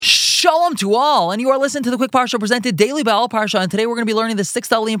Shalom to all, and you are listening to the Quick Parsha presented daily by All Parsha, and today we're going to be learning the 6th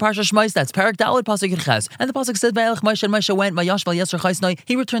Aliyah in Parsha Shemot. That's Parak Daled Pasuk Yud. And the Pasuk says, Vayelech Moshe, and Moshe went, Vayash Val Yetzer Chaisnoi.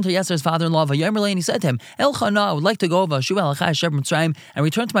 He returned to Yetzer's father-in-law, Vayomer Lei, and he said to him, El Chana, I would like to go Vashuv Alachai Asher Mitzrayim, and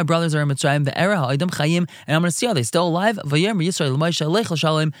return to my brothers that are in Mitzrayim, Ve'era Ha'idam Chayim, and I'm going to see, are they still alive? Vayomer Yisrael Moshe, Lech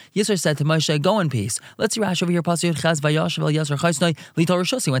L'Shalom. Yisrael said to Moshe, go in peace. Let's see Rashi over here, Pasuk Yud. Vayash Val Yetzer Chaisnoi, Litor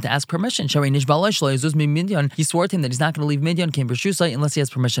Rishus. He went to ask permission. Sharei Nishbal Shlo Yezuz Midian. He swore to him that he's not going to leave Midian, came Rishusai, unless he has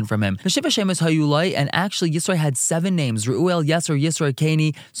permission from him. And actually Yisrael had 7 names, Reuel, Yeser, Yisrael,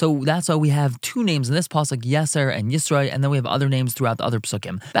 Kani. So that's why we have 2 names in this pasuk, Yeser and Yisrael, and then we have other names throughout the other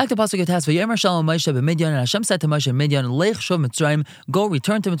psukim. Back to pasuk Yotes, Vayomer Shalom Moshe b'Midian, and Hashem said to Moshe Midian, Lech Shuv Mitzrayim, go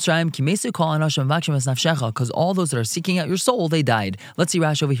return to Mitzrayim, Kimesu Kol Anashim Vakshim Es Nafshecha, because all those that are seeking out your soul, they died. Let's see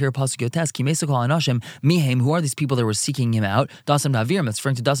Rashi over here, pasuk Yotes, Kimesu Kol Anashim Mihem, who are these people that were seeking him out? Dasan Navirim, that's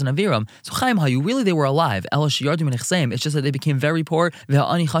referring to Dasan Navirim. So Chaim Hayu, really they were alive. It's just that they became very poor.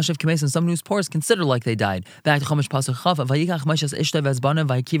 Ve'ani Chashav Kimes, and someone who's poor is considered like they died. Back to Chumash pasuk Chav, Vayikach Moshe's Ishta v'Ezbanav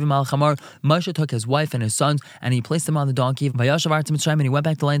v'Yikivim al Chamar. Moshe took his wife and his sons and he placed them on the donkey. Vayashav Arts Mitzrayim, and he went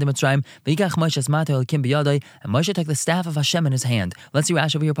back to the land of Mitzrayim. Vayikach Moshe's Matei Elikim biyadai, and Moshe took the staff of Hashem in his hand. Let's see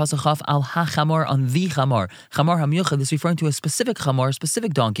Rashi over here pasuk Chav al HaChamar, on the Chamar. Chamar HaMyuchad, this is referring to a specific Chamar, a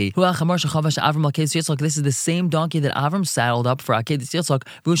specific donkey. Hu HaChamar shechavash Avram l'Akedes Yitzchak. This is the same donkey that Avram saddled up for Akedes Yitzchak.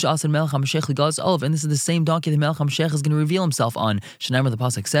 V'ush asan Melech HaMashiach l'Galas Olav, and this is the same donkey that Melech HaMashiach is going to reveal himself on. Shneimer, the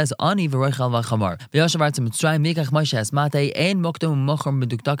pasuk says, Ani v'Roichal v'Chamar. V'yashav Arts Mitzrayim mikach Moshe es matei ein mokdom mocham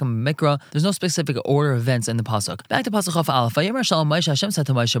medukdakim mikra. There's no specific order of events in the pasuk. Back to pasuk Chaf Aleph. Vayomer Shalom Moshe, Hashem said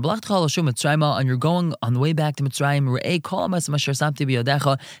to Moshe, B'lachtecha l'shu Mitzrayim, and you're going on the way back to Mitzrayim. Re'ei kol ha'mas masher samti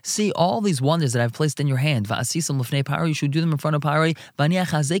biyodecha. See all these wonders that I've placed in your hand. Va'asisam l'fnei Paro. You should do them in front of Paro. V'aniach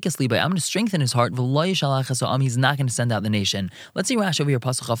hazekes libay. I'm going to strengthen his heart. V'lo yishalach ha'am. He's not going to send out the nation. Let's see Rashi over here.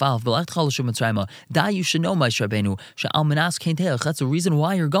 Pasuk Chaf Aleph. B'lachtecha l'shu Mitzrayim. Da, you should know, Moshe Rabbeinu. She'al menas kein teach. That's the reason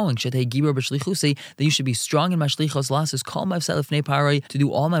why you're going. Shetei gibor b'shlichusi. That you should be strong in my shlichos lasis. Call my selifnei Paro, to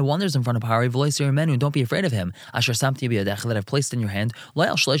do all my wonders in front of Paro. V'lo yisir menu. Don't be afraid of him. Asher samti biyodecha, that I've placed in your hand.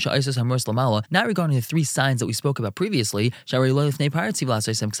 Loyal shleisha isis hamurs lamala. Not regarding the 3 signs that we spoke about previously. Sharei lo lifnei Paro tziv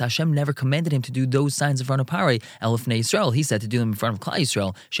lasosim. Because Hashem never commanded him to do those signs in front of Paro. El lifnei Yisrael, he said to do them in front of Klal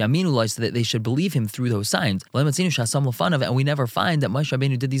Yisrael. She'aminu lo, so that they should believe him through those signs. Lo matzinu shasam lefanav, and we never find that Moshe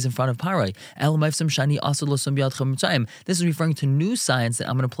Rabbeinu did these in front of Paro. El ma'ifsim shani asud losum biyadchem Mitzrayim. This is referring to new signs that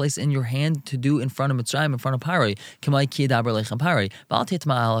I'm going to place in your hand to do in front of Mitzrayim, in front of Paro. K'may ki yadaber lechem Paro. V'al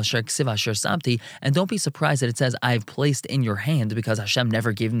titma al asher ksiv asher samti. And don't be surprised that it says I've placed in your hand, because Hashem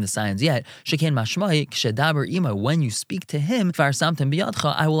never gave him the signs yet. Sheken mashmai kshedaber ima. When you speak to him, far samtim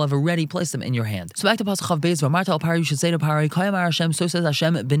biyadcha, I will have already placed them in your hand. So back to pasuk Chav Beis. V'amarta al Paro, you should say to Paro, Kayamar Hashem, so says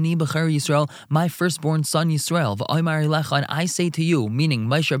Hashem, b'ni b'cher Yisrael, my firstborn son Yisrael. V'oymar lecha, and I say to you, meaning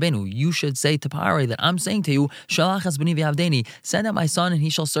Moshe Rabbeinu, you should say to Paro that I'm saying to you, Shalachas b'ni v'avdeni, send out my son and he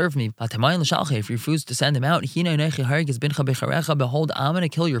shall serve me. V'atamayin l'shalche, if you refuse to send him out, hina nechi harigis bincha becharecha, behold, I'm going to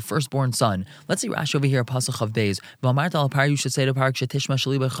kill your firstborn son. Let's see Rashi over here, pasuk Chav Beis. V'amarta al Paro, you should say to Paro, shetishma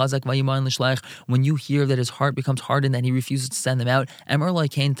shaliba chazak v'yimayin l'shlech, when you hear that his heart becomes hardened and he refuses to send them out, Emor lo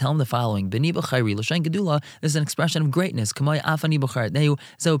kain, tell him the following, b'ni b'chayri l'shen gedula, this is an expression of greatness. Kamay afani b'charet nehu,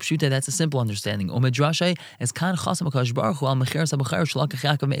 zeu pshuta, that's a simple understanding. Umedrashay is kan chasam hakadosh baruch hu al mecheres habachar shalakach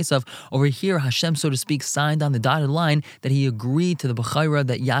Yaakov me'esav. Over here, Hashem, so to speak, signed on the dotted line that he agreed to the b'chayra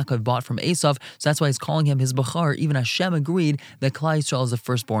that Yaakov bought from Esav. So that's why he's calling him his b'char. Even Hashem agreed that Klal Yisrael is the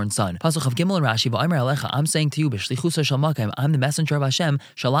firstborn son. Pasuk Chav Gimel and Rashi, v'aymer alecha, I'm saying to you, b'shlichusa shel makim, I'm the messenger of Hashem.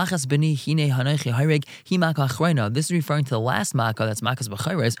 Shalachas b'ni hine hanochi hayreg hi makkah achrayna. This is referring to the last makkah, that's makkah's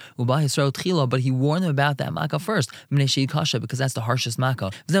b'chayres, u'ba Yisrael tchila, but he warned them about that makkah first, because that's the harshest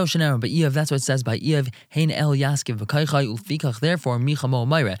makkah. But Eiv, that's what it says by Eiv, hein el yaskiv v'kaychai ulfikach, therefore michamo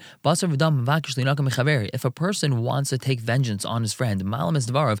mayre basar v'dam vakish linakam mechaveri. If a person wants to take vengeance on his friend, malam es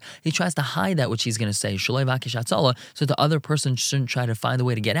dvarav, he tries to hide that which he's going to say, shalei vakish atzala, so the other person shouldn't try to find a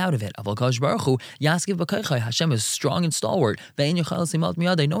way to get out of it. Aval kadosh baruch hu yaskiv v'kaychai, Hashem is strong and stalwart. Ve'en yochal simat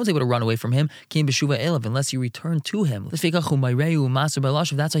miyadei, no one's able to run away from him. Kim b'shuva elav, unless you return to him. That's why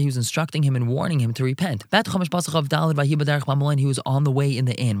he was instructing him and warning him to repent. He was on the way in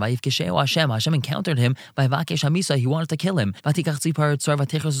the inn. Hashem encountered him. He wanted to kill him. And Tzipar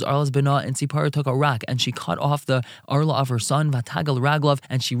took a rock and she cut off the arla of her son.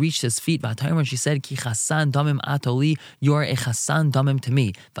 And she reached his feet. And she said, Ki chasan damim atoli, you're a chasan damim to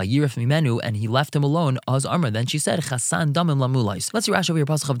me. And he left him alone. Then she said, Chasan damim lamulais. Let's rush over your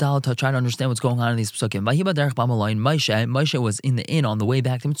pasuk of Dalet to try to understand what's going on in these psukim. Moshe was in the inn on the way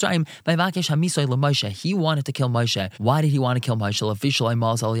back to Mitzrayim. He wanted to kill Moshe. Why did he want to kill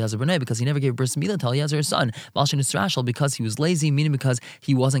Moshe? Because he never gave bris milah to Eliezer his son. Because he was lazy, meaning because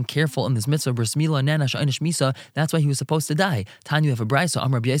he wasn't careful in this mitzvah bris milah nenash einish misa. That's why he was supposed to die. Tanya, you have a Brisa,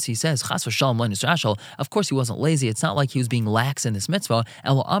 Amr B'Yasi says, Chas v'shalom lo nisrashal. Of course, he wasn't lazy. It's not like he was being lax in this mitzvah.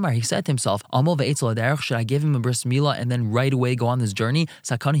 Elo Amar, he said to himself, Amol ve'etzel aderech, should I give him a bris milah and then right away go on this journey?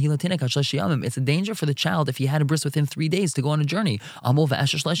 Sakana hilatinek hashlesh yamim. It's a danger for the child if he had a bris within 3 days to go on a journey. Amol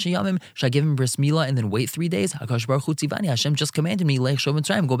ve'esher shlesh yamim, should I give him bris milah and then wait 3 days? Hakadosh Baruch Hu tzivani, Hashem just commanded me, Lech shov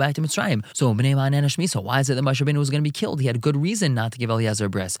Mitzrayim, go back to Mitzrayim. So b'nei ma'anan hashmisa, why is it that Moshe Rabbeinu was going to be killed? He had a good reason not to give Eliezer a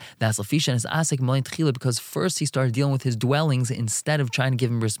bris. That's lafisha and his asik malin tchila, because first he started dealing with his dwellings instead of trying to give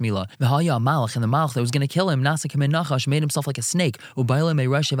him bris milah. V'haya malach, and the malach that was going to kill him, nasik him in nachash, made himself like a snake. Ubayla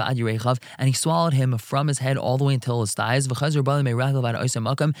me'rashiv ad yirechav, and he swallowed him from his head all the way until his thighs. V'chazur bayla me'raglav ad oisem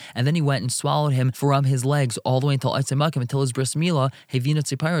makam, and then he went and swallowed him from his legs all the way until oisem makam, until his bris milah. Hevina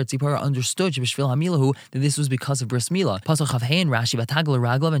tzipara understood b'shvil hamilahu that this was because of bris milah. Pasach havhein Rashi v'tagla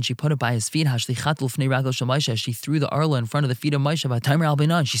raglav, and she put it by his feet. Hashlichat l'fnei raglav shel Moshe, she threw the arla in front of the feet of Moshe. V'taimer al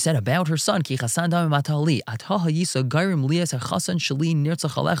beinan, she said about her son, Ki chasan damim atali ataha yisa gairim lias hachasan shali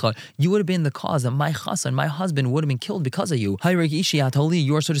nirtzach alecha. You would have been the cause that my chasan, my husband, would have been killed because of you. Hayreg ishi atali,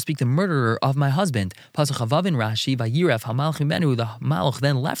 you are, so to speak, the murderer of my husband. Pasach havavin Rashi v'yiref hamalch imenu, the malach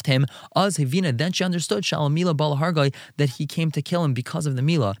then left him. Az hevina, then she understood shalamila bal hargai, that he came to kill him because of the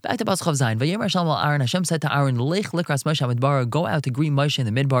milah. Back to Pasach Zayin. Vayemer Shalom al Aaron, Hashem said to Aaron, Lech likras Moshe midbar, go out to greet Moshe in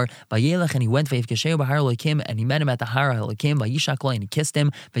the midbar. Vayelech, and he went vayivkesheu b'har Elokim, and he met him at the har Elokim. Vayishak lo, and he kissed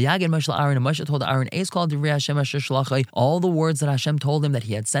him. Vayagid Moshe Aaron, and Moshe told Aaron, Eis kol divrei Hashem asher shalachai, all the words that Hashem told him that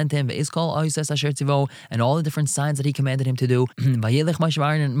he had sent him. Ve'eis kol oises asher tzivo, and all the different signs that he commanded him to do. Vayelech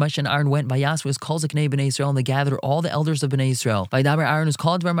Moshe and Aaron went. Vayas was kol zeknei b'nei Yisrael, and they gathered all the elders of b'nei Yisrael. Vaydaber Aaron was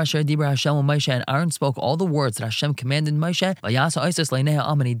called dvar masher dibra Hashem and Moshe, and Aaron spoke all the words that Hashem commanded Moshe. Vayas oises leinei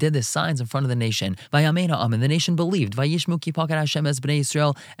ha'am, and he did the signs in front of the nation. Vayamein ha'am, and the nation believed. Vayishmu ki pakat Hashem as b'nei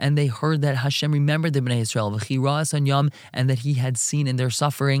Yisrael, and they heard that Hashem remembered the b'nei Yisrael. V'chira'as anyam, and that he had seen in their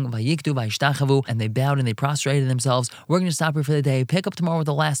suffering. Vayikdu vayishtachavu, and they bowed and they prostrated themselves. We're going to stop here for the day. Pick up tomorrow with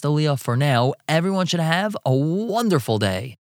the last aliyah. For now, everyone should have a wonderful day.